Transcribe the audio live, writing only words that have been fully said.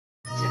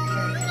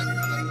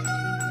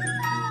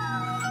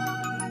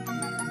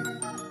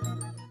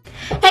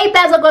Hey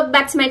Babs, welcome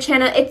back to my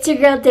channel. It's your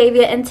girl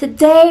Davia, and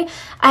today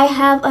I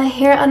have a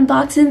hair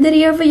unboxing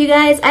video for you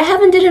guys. I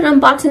haven't did an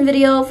unboxing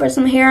video for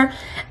some hair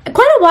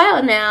quite a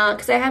while now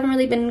because I haven't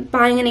really been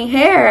buying any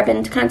hair. I've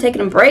been kind of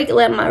taking a break,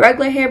 letting my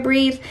regular hair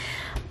breathe.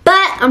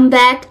 But I'm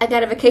back. I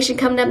got a vacation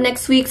coming up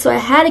next week, so I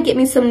had to get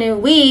me some new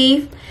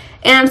weave.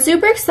 And I'm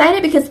super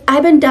excited because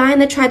I've been dying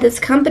to try this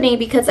company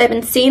because I've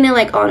been seeing it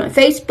like on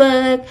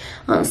Facebook,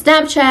 on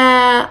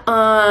Snapchat,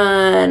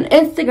 on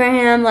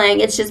Instagram. Like,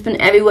 it's just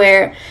been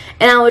everywhere.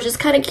 And I was just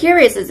kind of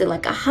curious. Is it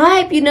like a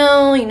hype, you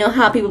know? You know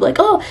how people are like,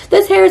 oh,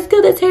 this hair is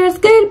good, this hair is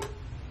good.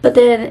 But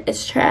then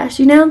it's trash,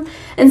 you know?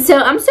 And so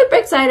I'm super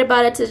excited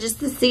about it to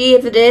see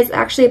if it is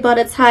actually about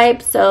its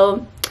hype.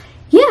 So,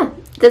 yeah.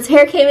 This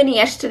hair came in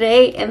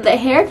yesterday. And the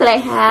hair that I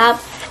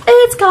have,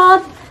 it's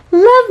called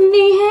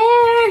LUVME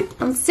hair.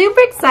 I'm super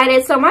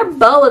excited. So my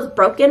bow was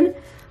broken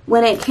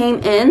when it came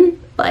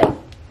in. Like,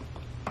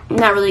 I'm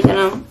not really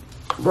gonna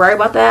worry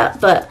about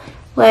that, but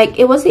like,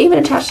 it wasn't even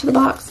attached to the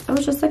box. I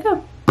was just like,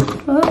 oh,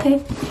 well,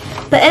 okay.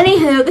 But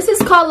anywho, this is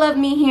called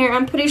LUVME hair.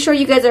 I'm pretty sure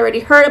you guys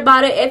already heard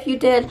about it. If you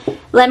did,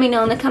 let me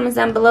know in the comments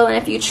down below. And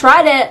if you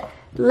tried it,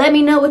 let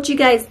me know what you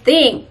guys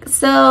think.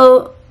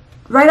 So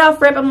right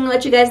off rip, I'm gonna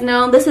let you guys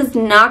know this is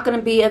not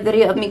gonna be a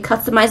video of me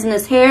customizing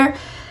this hair.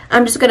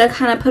 I'm just going to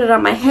kind of put it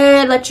on my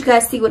head, let you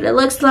guys see what it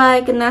looks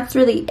like, and that's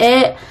really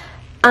it.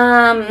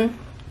 Yeah,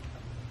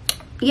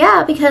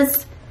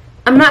 because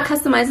I'm not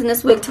customizing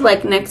this wig till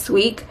like next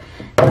week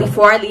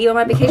before I leave on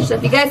my vacation. So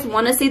if you guys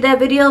want to see that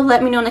video,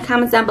 let me know in the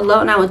comments down below,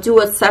 and I will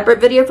do a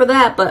separate video for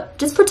that. But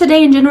just for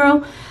today in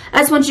general, I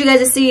just want you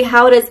guys to see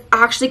how it is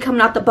actually coming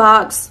out the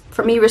box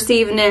for me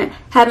receiving it.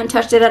 Haven't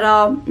touched it at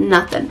all,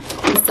 nothing.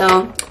 And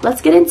so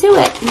let's get into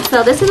it. And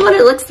so this is what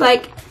it looks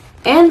like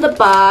in the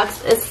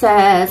box. It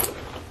says,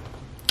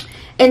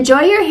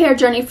 enjoy your hair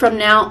journey from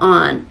now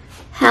on.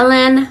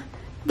 Helen,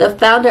 the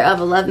founder of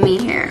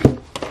LUVME hair.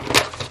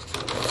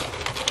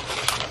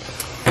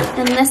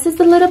 And this is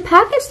the little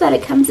package that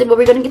it comes in. But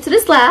we're going to get to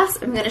this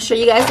last. I'm going to show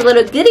you guys the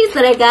little goodies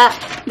that I got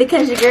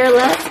because your girl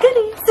loves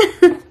goodies.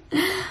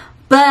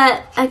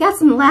 But I got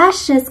some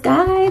lashes,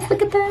 guys.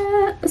 Look at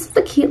that. This is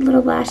a cute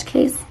little lash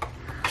case.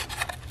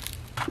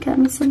 Got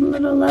me some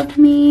little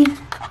LUVME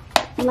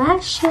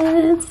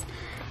lashes.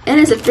 And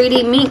it's a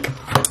 3D mink.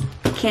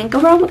 Can't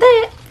go wrong with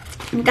it.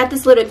 Got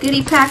this little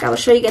goodie pack. I will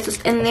show you guys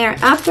what's in there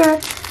after.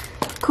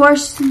 Of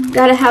course,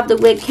 gotta have the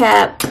wig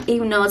cap,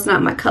 even though it's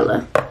not my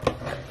color.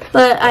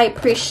 But I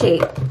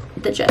appreciate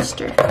the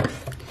gesture.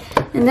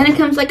 And then it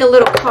comes like a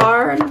little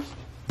card.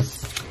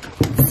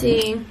 Let's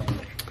see.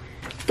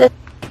 That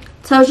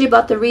tells you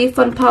about the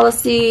refund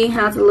policy.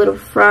 Has a little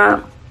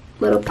front,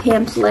 little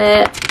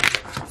pamphlet.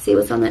 Let's see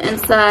what's on the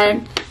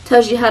inside.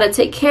 Tells you how to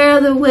take care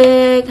of the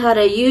wig, how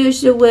to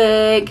use the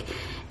wig,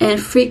 and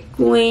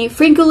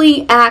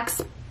frequently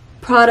ask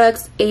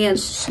products and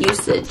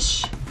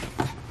usage.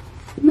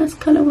 And that's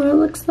kind of what it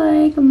looks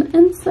like on the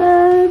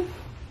inside.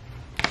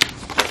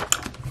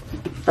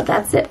 But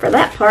that's it for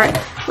that part.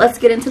 Let's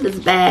get into this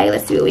bag.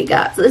 Let's see what we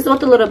got. So this is what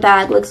the little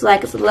bag looks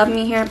like. It's a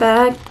LUVME hair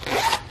bag.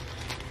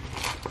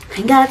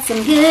 I got some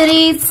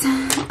goodies.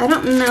 I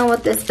don't know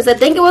what this is. I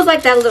think it was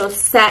like that little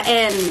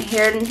satin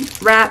hair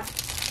wrap.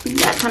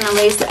 That kind of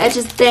lays the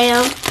edges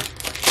down.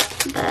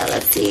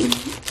 Let's see.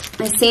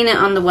 I seen it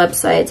on the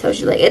website.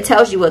 It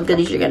tells you what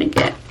goodies you're gonna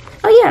get.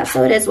 Oh yeah,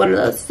 so it is one of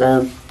those.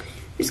 So you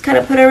just kind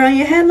of put it around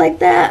your head like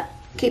that.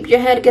 Keep your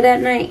head good at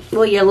night.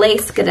 Well, your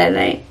lace good at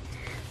night.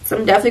 So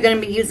I'm definitely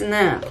going to be using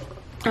that.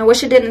 I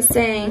wish it didn't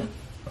say.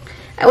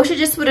 I wish it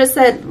just would have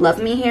said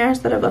LUVME hair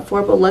instead of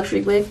affordable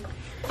luxury wig.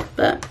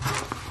 But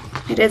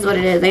it is what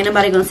it is. Ain't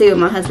nobody going to see it with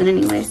my husband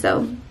anyway,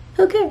 so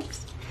who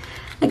cares?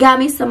 I got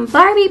me some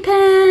Barbie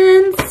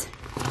pins.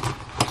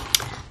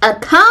 A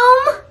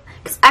comb,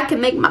 because I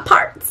can make my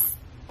parts.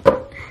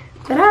 But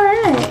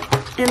alright.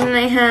 And then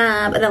I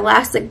have an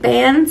elastic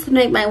band to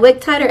make my wig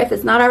tighter if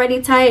it's not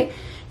already tight.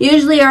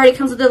 Usually it already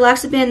comes with the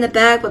elastic band in the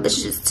bag, but this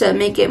is just to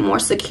make it more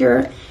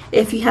secure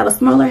if you have a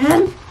smaller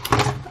head,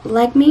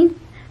 like me.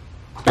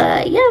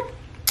 But yeah,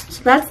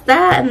 so that's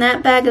that in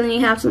that bag. And then you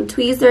have some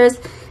tweezers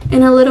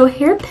and a little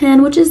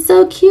hairpin, which is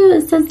so cute.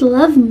 It says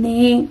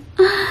LUVME.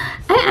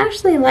 I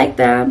actually like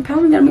that. I'm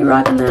probably going to be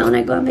rocking that when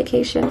I go on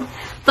vacation.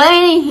 But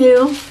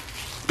anywho,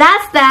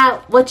 that's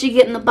that, what you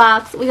get in the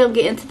box. We're going to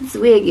get into this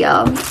wig,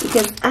 y'all.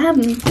 Because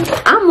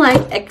I'm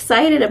like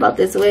excited about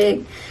this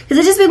wig. Because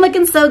it's just been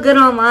looking so good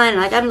online.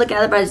 Like, I'm looking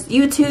at everybody's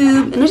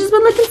YouTube. And it's just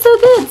been looking so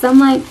good. So I'm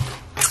like,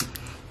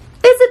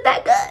 is it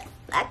that good?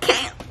 I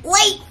can't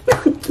wait.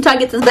 I'm trying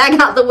to get this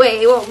bag out the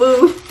way. It won't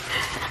move.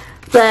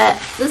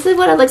 But this is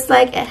what it looks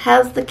like. It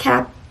has the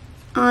cap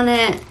on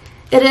it.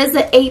 It is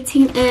an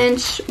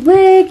 18-inch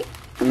wig.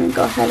 I'm going to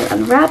go ahead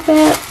and unwrap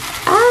it.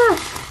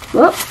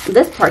 Well,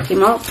 this part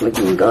came off. We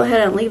can go ahead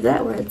and leave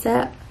that where it's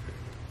at.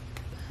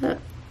 But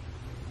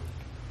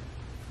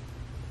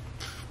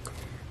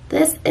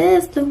this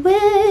is the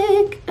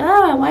wig.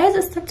 Oh, why is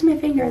it stuck to my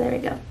finger? There we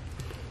go.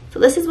 So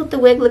this is what the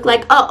wig looked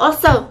like. Oh,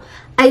 also,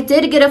 I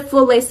did get a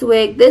full lace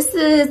wig. This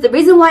is the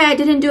reason why I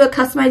didn't do a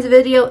customized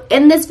video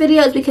in this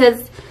video is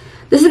because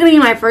This is going to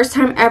be my first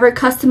time ever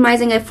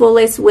customizing a full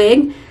lace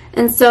wig.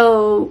 And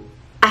so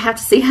I have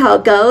to see how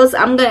it goes.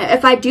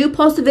 If I do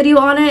post a video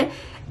on it,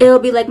 it'll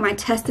be like my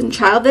test and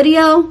trial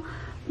video.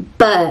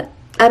 But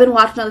I've been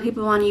watching other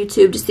people on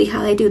YouTube to see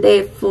how they do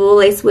their full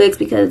lace wigs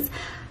because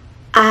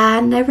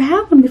I never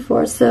had one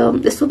before. So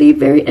this will be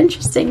very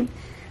interesting.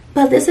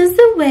 But this is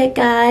the wig,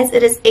 guys.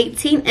 It is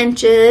 18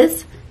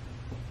 inches.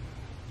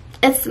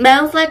 It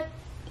smells like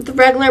the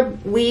regular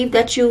weave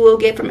that you will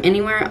get from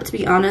anywhere, to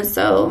be honest.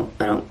 So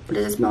it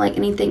doesn't smell like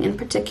anything in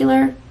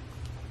particular.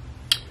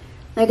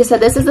 Like I said,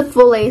 this is a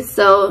full lace,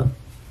 so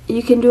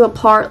you can do a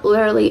part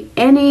literally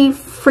any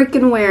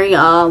freaking where,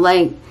 y'all.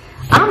 Like,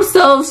 I'm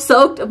so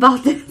soaked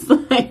about this.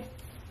 Like,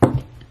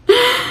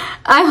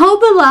 I hope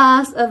it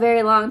lasts a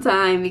very long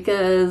time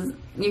because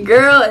your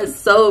girl is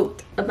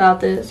soaked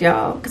about this,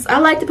 y'all. Because I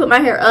like to put my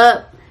hair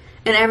up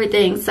and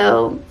everything,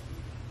 so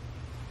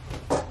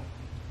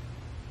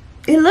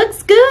it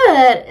looks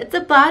good. It's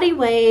a body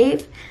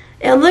wave.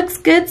 It looks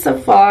good so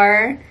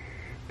far.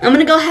 I'm going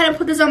to go ahead and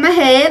put this on my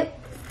head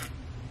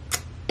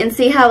and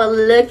see how it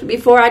looks.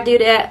 Before I do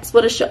that,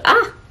 I just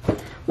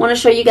want to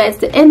show you guys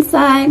the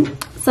inside.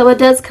 So it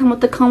does come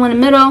with the comb in the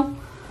middle,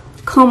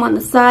 comb on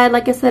the side.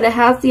 Like I said, it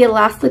has the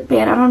elastic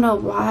band. I don't know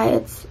why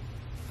it's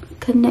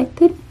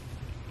connected.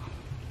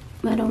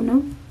 I don't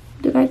know.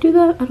 Did I do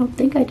that? I don't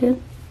think I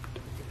did.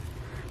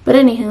 But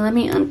anyhow, let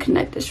me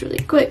unconnect this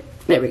really quick.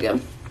 There we go.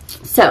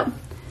 So,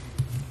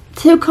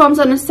 2 combs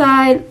on the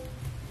side,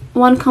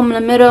 1 comb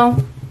in the middle,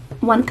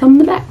 1 comb in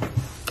the back.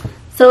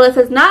 So if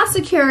it's not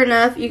secure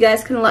enough, you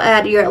guys can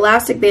add your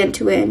elastic band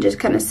to it and just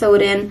kind of sew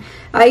it in.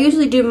 I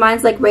usually do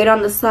mine's like right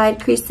on the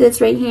side creases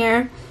right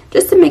here,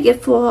 just to make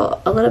it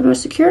feel a little more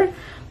secure.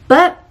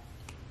 But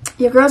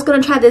your girl's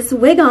going to try this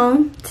wig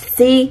on to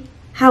see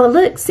how it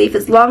looks. See if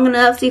it's long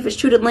enough, see if it's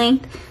true to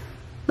length.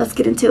 Let's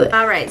get into it.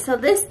 Alright, so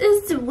this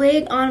is the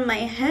wig on my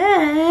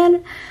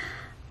head.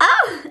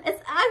 Oh,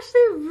 it's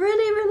actually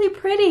really, really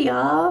pretty,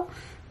 y'all.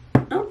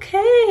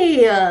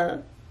 Okay.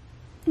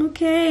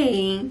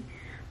 Okay.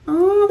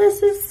 Oh,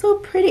 this is so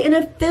pretty. And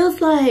it feels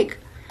like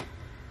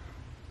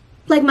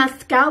my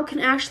scalp can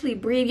actually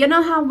breathe. You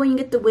know how when you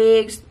get the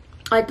wigs,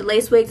 like the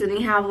lace wigs, and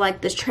you have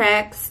like the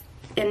tracks,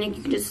 and you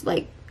can just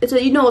like, so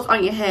you know it's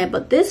on your head.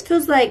 But this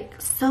feels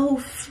like so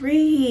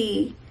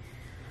free.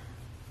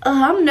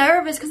 I'm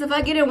nervous because if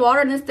I get in water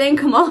and this thing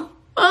come off,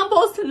 I'm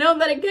supposed to know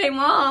that it came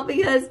off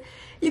because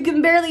you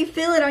can barely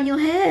feel it on your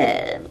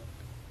head.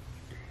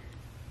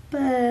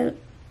 But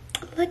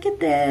look at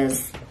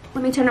this.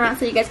 Let me turn around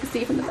so you guys can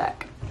see from the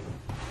back.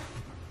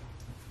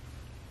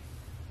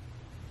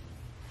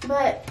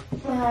 But,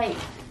 like,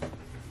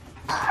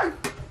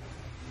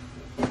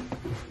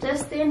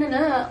 just standing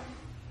up,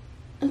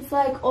 it's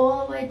like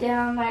all the way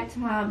down like to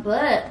my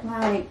butt.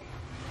 Like,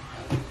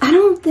 I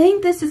don't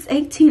think this is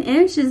 18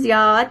 inches,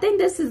 y'all. I think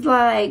this is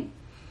like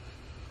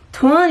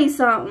 20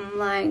 something.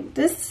 Like,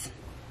 this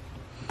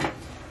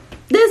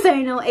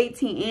ain't no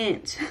 18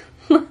 inch.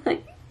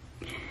 Like,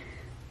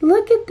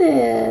 look at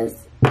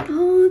this.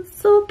 Oh, it's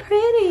so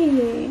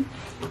pretty.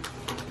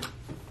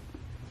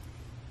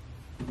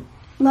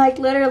 Like,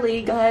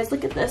 literally, guys,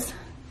 look at this.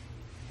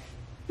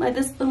 Like,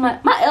 this, my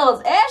L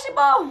is ashy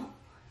ball.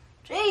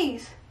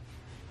 Jeez.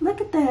 Look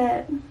at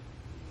that.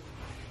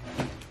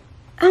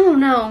 I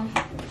don't know.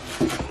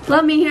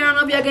 Love me here. I don't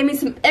know if y'all gave me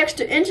some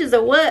extra inches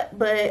or what,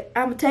 but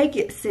I'm going to take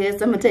it,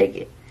 sis. I'm going to take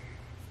it.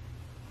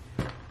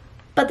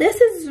 But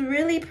this is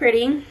really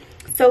pretty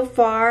so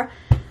far.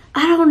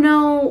 I don't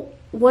know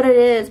what it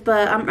is,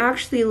 but I'm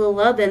actually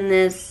loving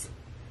this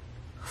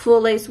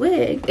full lace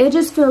wig. It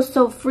just feels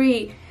so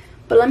free.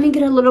 But let me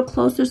get a little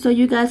closer so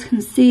you guys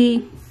can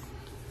see.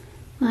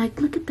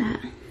 Like, look at that.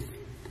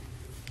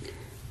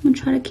 I'm going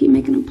to try to keep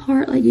making a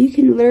part. Like, you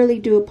can literally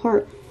do a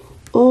part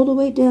all the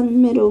way down the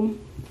middle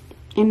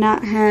and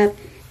not have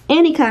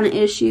any kind of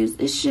issues.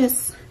 It's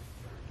just,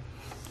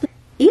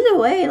 either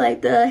way,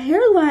 like, the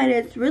hairline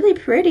is really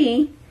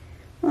pretty.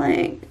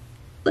 Like,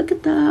 look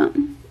at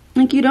that.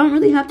 Like, you don't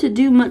really have to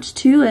do much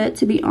to it,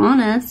 to be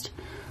honest.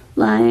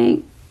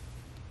 Like,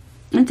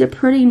 it's a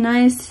pretty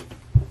nice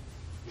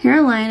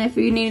hairline if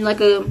you need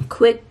like a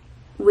quick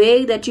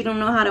wig that you don't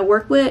know how to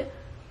work with.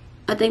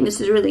 I think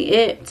this is really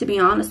it, to be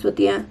honest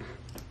with you.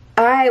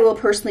 I will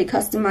personally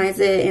customize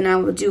it, and I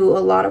will do a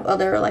lot of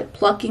other like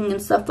plucking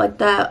and stuff like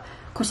that.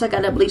 Of course, I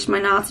gotta bleach my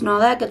knots and all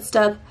that good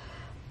stuff.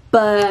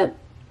 But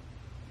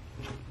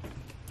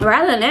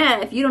rather than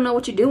that, if you don't know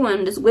what you're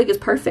doing, this wig is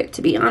perfect,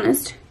 to be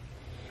honest.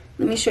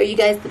 Let me show you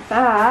guys the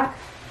back.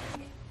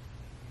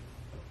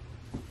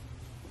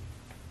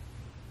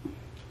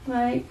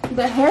 Like,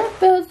 the hair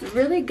feels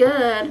really good.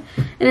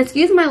 And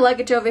excuse my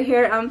luggage over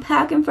here. I'm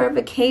packing for a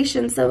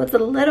vacation, so it's a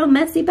little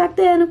messy back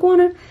there in the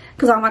corner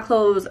because all my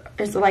clothes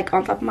is like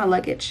on top of my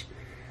luggage.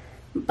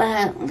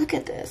 But look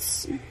at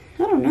this.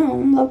 I don't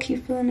know. I'm low-key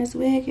feeling this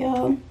wig,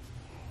 y'all.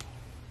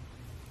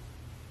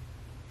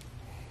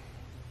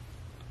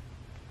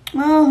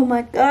 Oh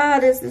my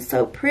god, this is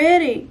so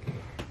pretty.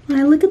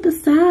 Like, look at the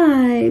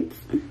sides.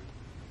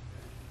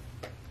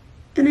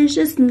 And it's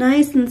just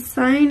nice and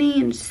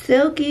shiny and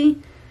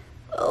silky.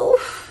 Oh,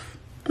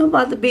 I'm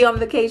about to be on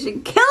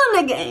vacation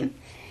killing the game.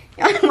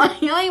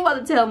 Y'all ain't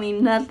about to tell me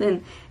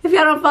nothing. If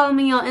y'all don't follow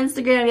me on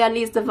Instagram, y'all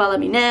needs to follow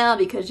me now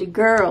because your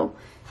girl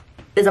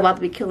is about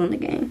to be killing the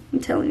game. I'm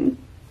telling you.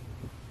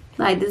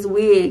 Like, this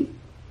wig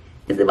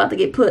is about to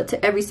get put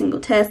to every single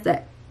test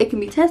that it can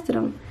be tested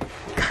on.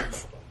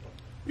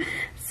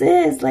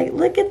 Sis, like,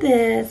 look at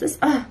this.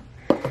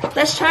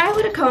 Let's try it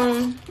with a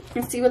comb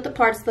and see what the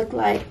parts look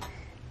like.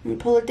 And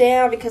pull it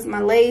down because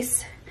my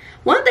lace.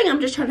 One thing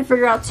I'm just trying to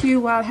figure out too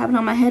while I have it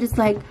on my head is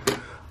like,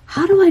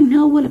 how do I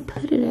know where to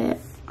put it at?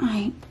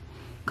 Like,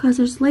 because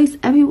there's lace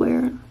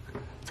everywhere.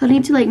 So I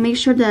need to like make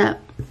sure that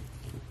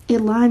it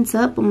lines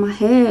up on my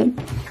head.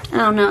 I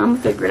don't know. I'm going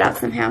to figure it out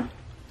somehow.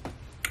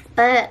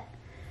 But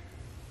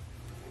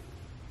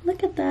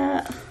look at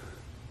that.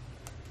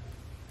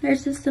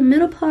 There's just the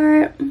middle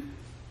part. I'm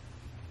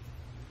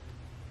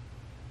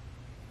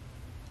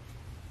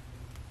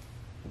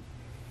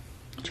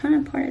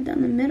trying to part it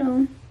down the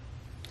middle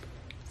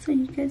so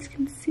you guys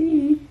can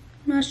see.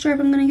 I'm not sure if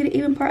I'm going to get an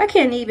even part. I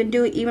can't even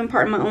do an even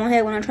part in my own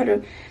head when I try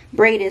to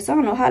braid it. So I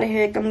don't know how the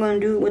heck I'm going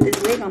to do it with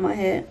this wig on my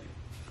head.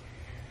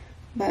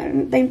 But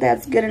I think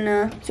that's good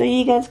enough so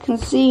you guys can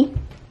see.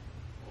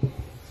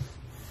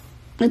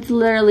 It's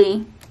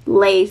literally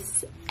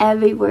lace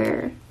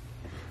everywhere.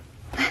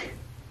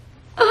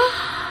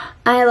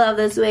 I love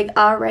this wig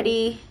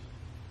already.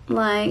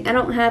 Like, I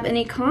don't have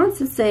any cons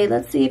to say.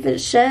 Let's see if it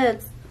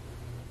sheds.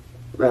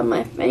 Rub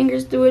my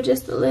fingers through it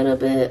just a little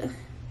bit.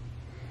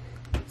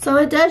 So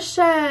it does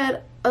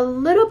shed a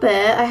little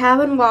bit. I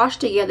haven't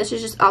washed it yet. This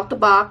is just out the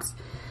box.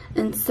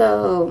 And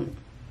so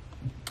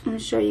I'm going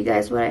to show you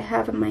guys what I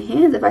have in my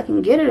hands if I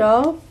can get it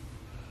all.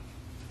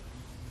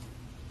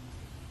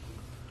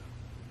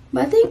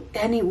 But I think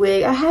any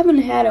wig, I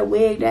haven't had a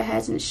wig that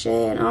hasn't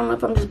shed. I don't know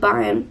if I'm just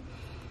buying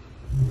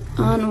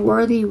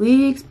unworthy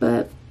wigs,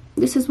 but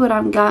this is what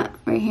I've got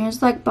right here.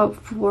 It's like about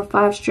 4 or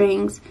 5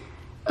 strings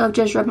of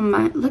just rubbing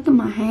my, look at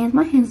my hands.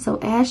 My hands are so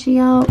ashy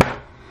out.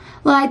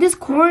 Like this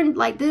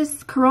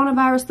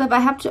coronavirus stuff, I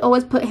have to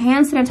always put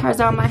hand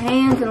sanitizer on my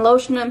hands and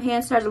lotion them,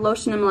 hand sanitizer,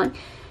 lotion them. Like,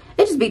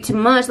 it just be too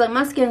much. Like,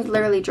 my skin's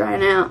literally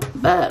drying out.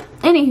 But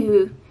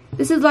anywho,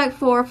 this is like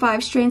 4 or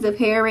 5 strands of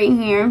hair right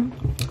here.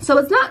 So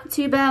it's not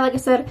too bad. Like I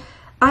said,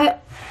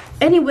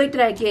 any wig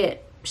that I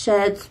get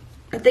sheds.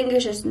 I think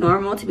it's just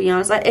normal, to be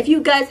honest. Like, if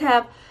you guys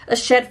have a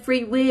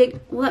shed-free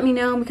wig, let me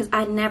know because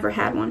I never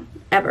had one,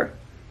 ever.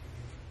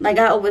 Like,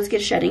 I always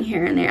get shedding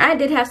here and there. I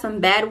did have some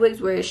bad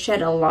wigs where it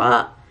shed a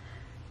lot,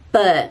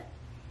 but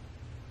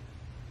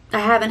I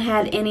haven't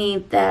had any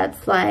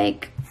that's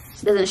like,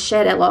 doesn't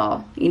shed at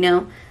all, you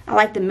know. I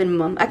like the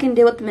minimum. I can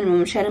deal with the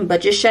minimum shedding,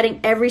 but just shedding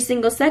every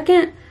single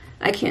second,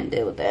 I can't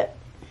deal with that.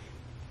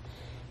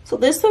 So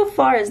this so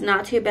far is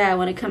not too bad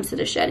when it comes to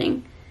the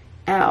shedding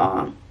at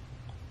all.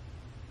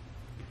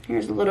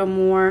 Here's a little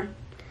more.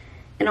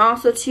 And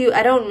also too,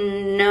 I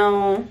don't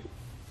know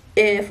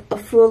if a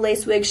full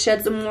lace wig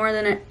sheds more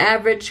than an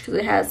average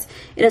because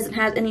it doesn't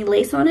have any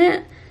lace on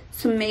it.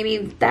 So maybe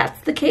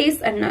that's the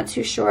case. I'm not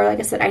too sure. Like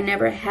I said, I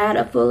never had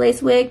a full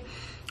lace wig,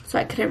 so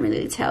I couldn't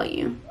really tell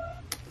you.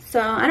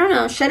 So I don't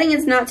know. Shedding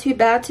is not too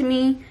bad to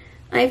me,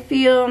 I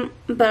feel,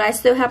 but I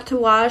still have to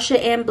wash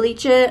it and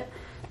bleach it.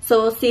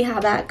 So we'll see how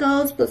that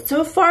goes. But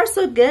so far,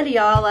 so good,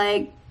 y'all.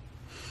 Like,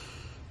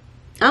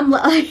 I feel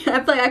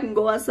like I can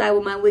go outside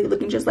with my wig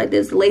looking just like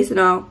this, lace and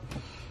all,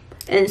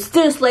 and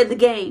still slay the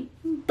game.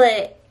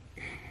 But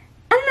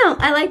I don't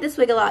know. I like this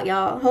wig a lot,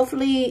 y'all.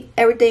 Hopefully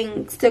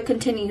everything still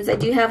continues. I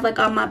do have like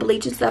all my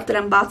bleach and stuff that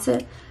I'm about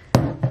to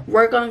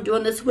work on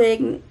doing this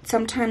wig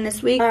sometime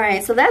this week.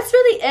 Alright, so that's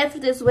really it for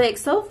this wig.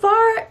 So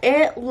far,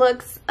 it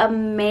looks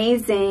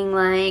amazing.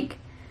 Like,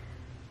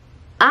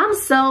 I'm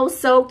so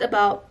stoked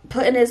about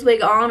putting this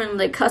wig on and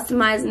like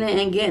customizing it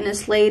and getting it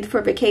slayed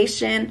for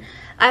vacation.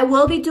 I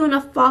will be doing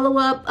a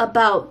follow-up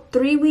about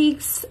 3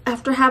 weeks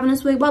after having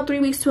this wig. About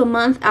 3 weeks to a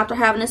month after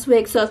having this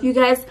wig. So if you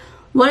guys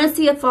want to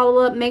see a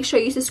follow-up, make sure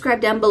you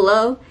subscribe down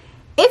below.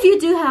 If you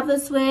do have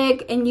this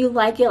wig and you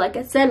like it, like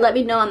I said, let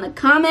me know in the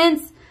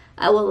comments.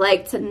 I would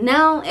like to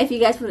know if you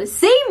guys want to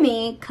see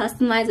me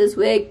customize this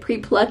wig,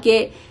 pre-pluck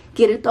it,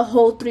 get it the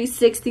whole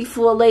 360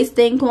 full lace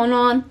thing going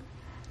on.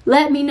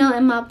 Let me know,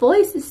 and my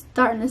voice is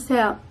starting to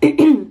sound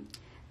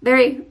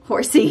very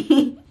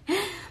horsey.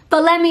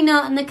 But let me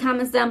know in the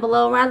comments down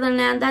below. Rather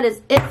than that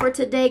is it for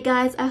today,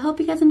 guys. I hope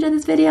you guys enjoyed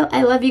this video.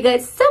 I love you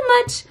guys so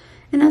much,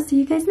 and I'll see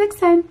you guys next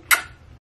time.